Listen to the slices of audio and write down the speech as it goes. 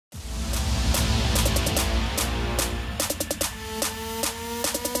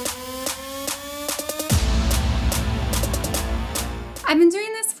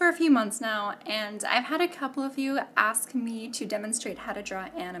a few months now, and I've had a couple of you ask me to demonstrate how to draw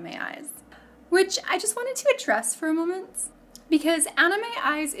anime eyes, which I just wanted to address for a moment, because anime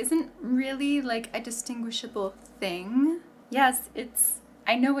eyes isn't really like a distinguishable thing. Yes,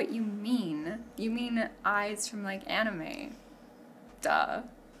 I know what you mean. You mean eyes from like anime. Duh.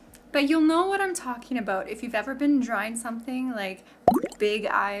 But you'll know what I'm talking about if you've ever been drawing something like big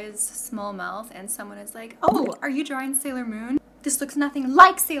eyes, small mouth, and someone is like, "Oh, are you drawing Sailor Moon? This looks nothing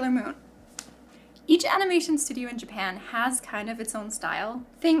like Sailor Moon." Each animation studio in Japan has kind of its own style.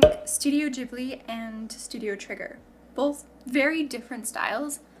 Think Studio Ghibli and Studio Trigger. Both very different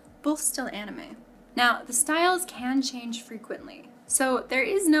styles, both still anime. Now, the styles can change frequently, so there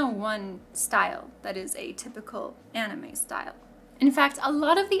is no one style that is a typical anime style. In fact, a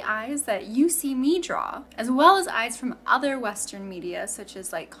lot of the eyes that you see me draw, as well as eyes from other Western media, such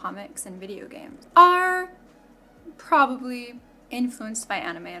as like comics and video games, are probably influenced by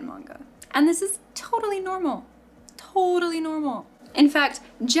anime and manga. And this is totally normal. Totally normal. In fact,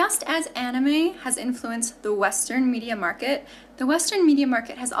 just as anime has influenced the Western media market, the Western media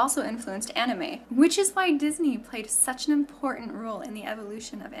market has also influenced anime, which is why Disney played such an important role in the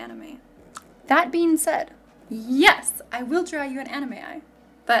evolution of anime. That being said, yes, I will draw you an anime eye.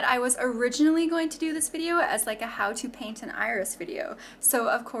 But I was originally going to do this video as like a how to paint an iris video. So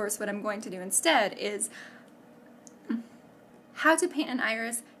of course what I'm going to do instead is how to paint an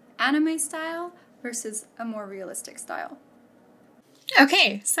iris anime style versus a more realistic style.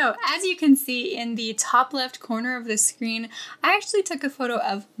 Okay, so as you can see in the top left corner of the screen, I actually took a photo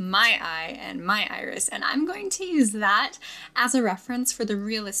of my eye and my iris, and I'm going to use that as a reference for the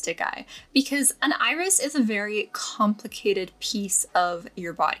realistic eye, because an iris is a very complicated piece of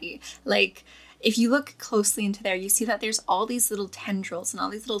your body. Like, if you look closely into there, you see that there's all these little tendrils and all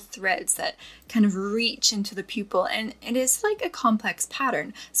these little threads that kind of reach into the pupil, and it is like a complex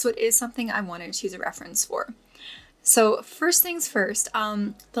pattern, so it is something I wanted to use a reference for. So first things first,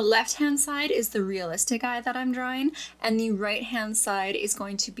 the left-hand side is the realistic eye that I'm drawing, and the right-hand side is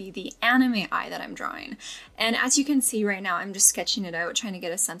going to be the anime eye that I'm drawing. And as you can see right now, I'm just sketching it out, trying to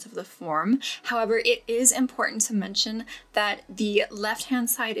get a sense of the form. However, it is important to mention that the left-hand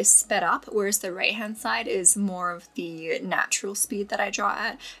side is sped up, whereas the right-hand side is more of the natural speed that I draw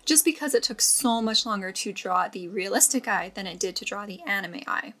at, just because it took so much longer to draw the realistic eye than it did to draw the anime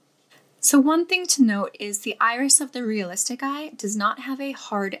eye. So one thing to note is the iris of the realistic eye does not have a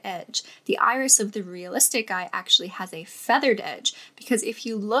hard edge. The iris of the realistic eye actually has a feathered edge, because if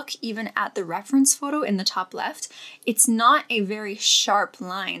you look even at the reference photo in the top left, it's not a very sharp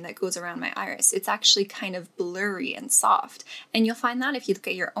line that goes around my iris. It's actually kind of blurry and soft. And you'll find that if you look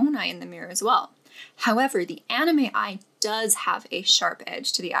at your own eye in the mirror as well. However, the anime eye does have a sharp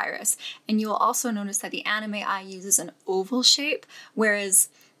edge to the iris. And you will also notice that the anime eye uses an oval shape, whereas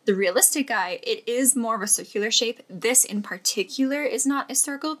the realistic eye, it is more of a circular shape. This in particular is not a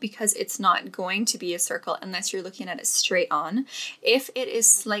circle because it's not going to be a circle unless you're looking at it straight on. If it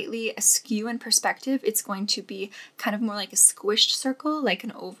is slightly askew in perspective, it's going to be kind of more like a squished circle, like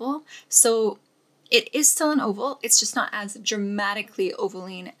an oval. So it is still an oval, it's just not as dramatically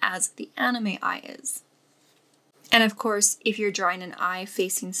ovaline as the anime eye is. And of course, if you're drawing an eye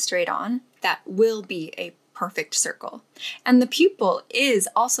facing straight on, that will be a perfect circle. And the pupil is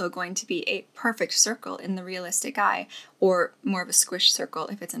also going to be a perfect circle in the realistic eye, or more of a squished circle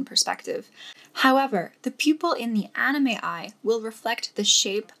if it's in perspective. However, the pupil in the anime eye will reflect the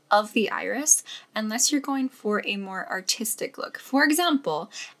shape of the iris unless you're going for a more artistic look. For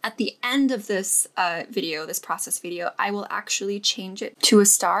example, at the end of this video, this process video, I will actually change it to a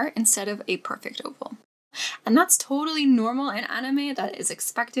star instead of a perfect oval. And that's totally normal in anime, that is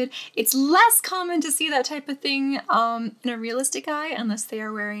expected. It's less common to see that type of thing in a realistic eye unless they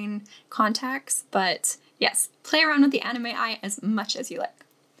are wearing contacts, but yes, play around with the anime eye as much as you like.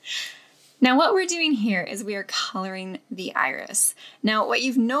 Now what we're doing here is we are coloring the iris. Now what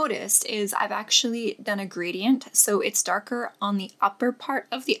you've noticed is I've actually done a gradient, so it's darker on the upper part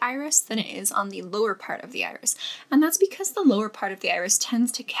of the iris than it is on the lower part of the iris. And that's because the lower part of the iris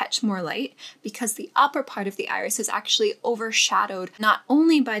tends to catch more light, because the upper part of the iris is actually overshadowed not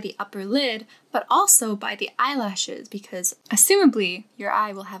only by the upper lid, but also by the eyelashes, because assumably your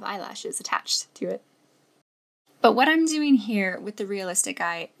eye will have eyelashes attached to it. But what I'm doing here with the realistic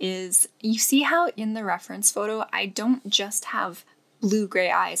eye is, you see how in the reference photo, I don't just have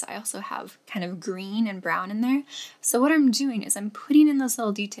blue-gray eyes, I also have kind of green and brown in there. So what I'm doing is I'm putting in those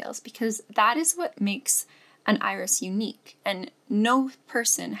little details because that is what makes an iris unique. And no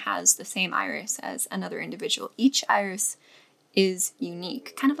person has the same iris as another individual. Each iris is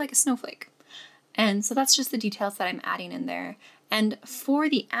unique, kind of like a snowflake. And so that's just the details that I'm adding in there. And for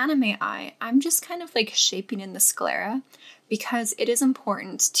the anime eye, I'm just kind of like shaping in the sclera because it is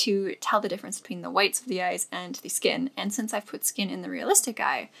important to tell the difference between the whites of the eyes and the skin. And since I've put skin in the realistic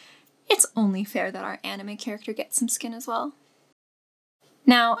eye, it's only fair that our anime character gets some skin as well.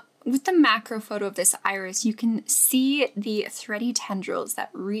 Now, with the macro photo of this iris, you can see the thready tendrils that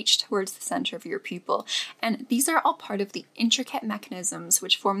reach towards the center of your pupil, and these are all part of the intricate mechanisms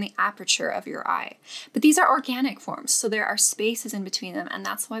which form the aperture of your eye. But these are organic forms, so there are spaces in between them, and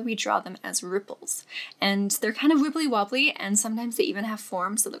that's why we draw them as ripples. And they're kind of wibbly-wobbly, and sometimes they even have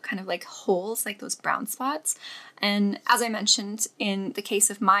forms that look kind of like holes, like those brown spots. And as I mentioned, in the case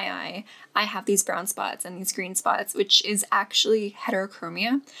of my eye, I have these brown spots and these green spots, which is actually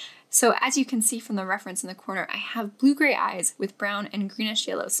heterochromia. So as you can see from the reference in the corner, I have blue-gray eyes with brown and greenish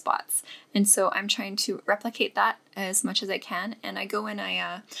yellow spots. And so I'm trying to replicate that as much as I can. And I go in,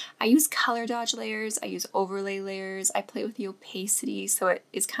 I use color dodge layers, I use overlay layers, I play with the opacity so it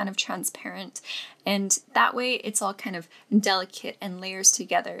is kind of transparent. And that way it's all kind of delicate and layers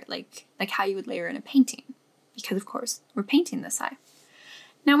together, like how you would layer in a painting. Because of course, we're painting this eye.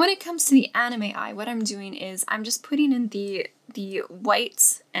 Now when it comes to the anime eye, what I'm doing is I'm just putting in the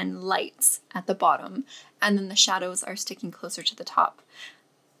whites and lights at the bottom, and then the shadows are sticking closer to the top.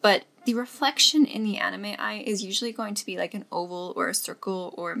 But the reflection in the anime eye is usually going to be like an oval or a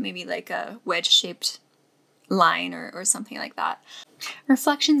circle or maybe like a wedge-shaped line or something like that.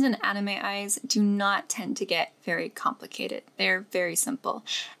 Reflections in anime eyes do not tend to get very complicated. They're very simple.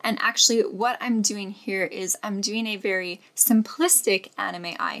 And actually what I'm doing here is I'm doing a very simplistic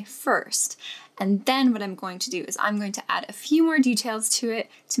anime eye first. And then what I'm going to do is I'm going to add a few more details to it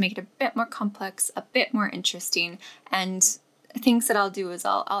to make it a bit more complex, a bit more interesting. And things that I'll do is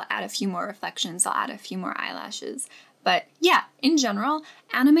I'll add a few more reflections, I'll add a few more eyelashes. But yeah, in general,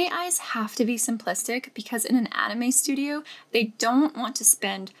 anime eyes have to be simplistic because in an anime studio, they don't want to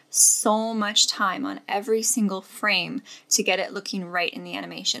spend so much time on every single frame to get it looking right in the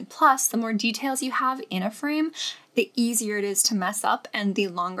animation. Plus, the more details you have in a frame, the easier it is to mess up and the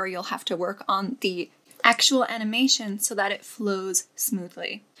longer you'll have to work on the actual animation so that it flows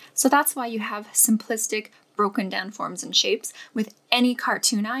smoothly. So that's why you have simplistic, broken down forms and shapes with any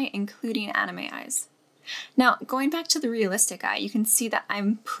cartoon eye, including anime eyes. Now, going back to the realistic eye, you can see that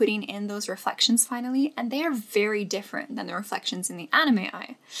I'm putting in those reflections finally, and they are very different than the reflections in the anime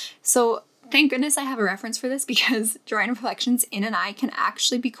eye. So thank goodness I have a reference for this because drawing reflections in an eye can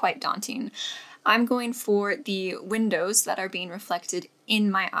actually be quite daunting. I'm going for the windows that are being reflected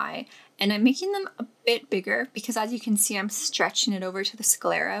in my eye, and I'm making them a bit bigger because as you can see, I'm stretching it over to the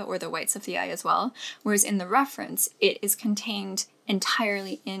sclera or the whites of the eye as well, whereas in the reference, it is contained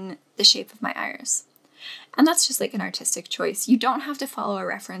entirely in the shape of my iris. And that's just like an artistic choice. You don't have to follow a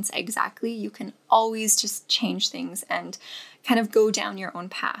reference exactly. You can always just change things and kind of go down your own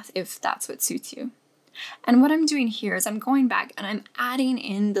path if that's what suits you. And what I'm doing here is I'm going back and I'm adding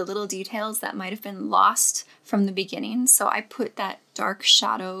in the little details that might have been lost from the beginning. So I put that dark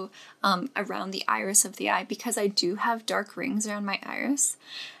shadow around the iris of the eye because I do have dark rings around my iris.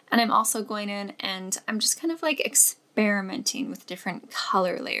 And I'm also going in and I'm just kind of like experimenting with different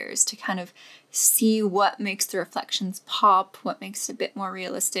color layers to kind of see what makes the reflections pop, what makes it a bit more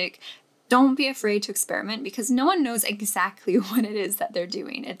realistic. Don't be afraid to experiment because no one knows exactly what it is that they're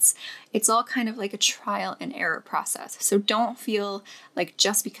doing. It's all kind of like a trial and error process. So don't feel like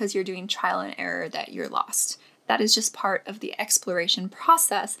just because you're doing trial and error that you're lost. That is just part of the exploration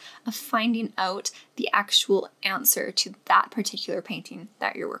process of finding out the actual answer to that particular painting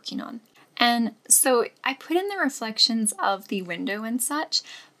that you're working on. And so I put in the reflections of the window and such,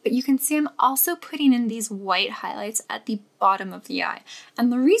 but you can see I'm also putting in these white highlights at the bottom of the eye.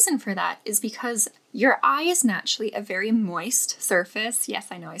 And the reason for that is because your eye is naturally a very moist surface. Yes,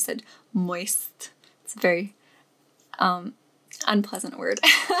 I know I said moist. It's a very unpleasant word.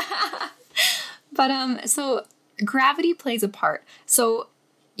 But so gravity plays a part. So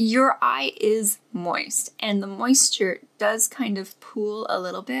your eye is moist and the moisture does kind of pool a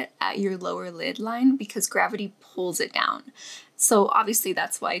little bit at your lower lid line because gravity pulls it down. So obviously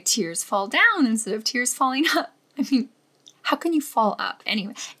that's why tears fall down instead of tears falling up. I mean, how can you fall up?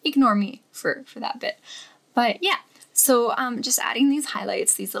 Anyway, ignore me for that bit. But yeah, so just adding these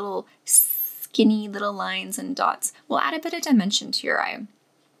highlights, these little skinny little lines and dots will add a bit of dimension to your eye.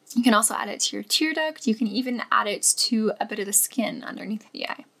 You can also add it to your tear duct. You can even add it to a bit of the skin underneath the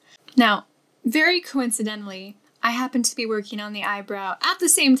eye. Now, very coincidentally, I happen to be working on the eyebrow at the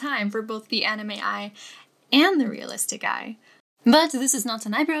same time for both the anime eye and the realistic eye. But this is not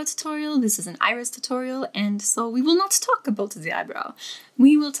an eyebrow tutorial, this is an iris tutorial, and so we will not talk about the eyebrow.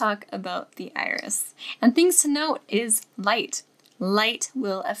 We will talk about the iris. And things to note is light. light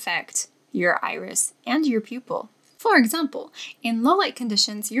will affect your iris and your pupil. For example, in low light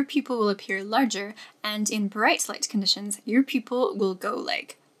conditions, your pupil will appear larger, and in bright light conditions, your pupil will go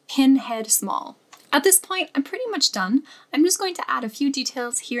like pinhead small. At this point, I'm pretty much done. I'm just going to add a few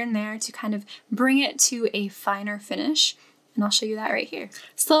details here and there to kind of bring it to a finer finish, and I'll show you that right here.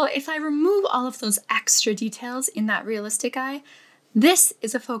 So if I remove all of those extra details in that realistic eye, this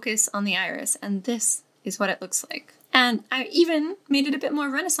is a focus on the iris, and this is what it looks like. And I even made it a bit more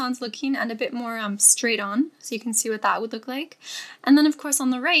Renaissance looking and a bit more straight on, so you can see what that would look like. And then of course on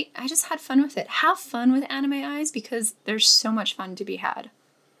the right, I just had fun with it. Have fun with anime eyes because there's so much fun to be had.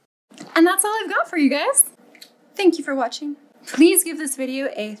 And that's all I've got for you guys. Thank you for watching. Please give this video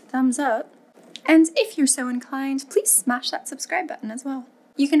a thumbs up. And if you're so inclined, please smash that subscribe button as well.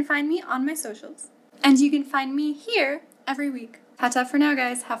 You can find me on my socials. And you can find me here every week. Ta-ta for now,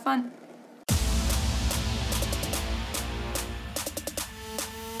 guys. Have fun.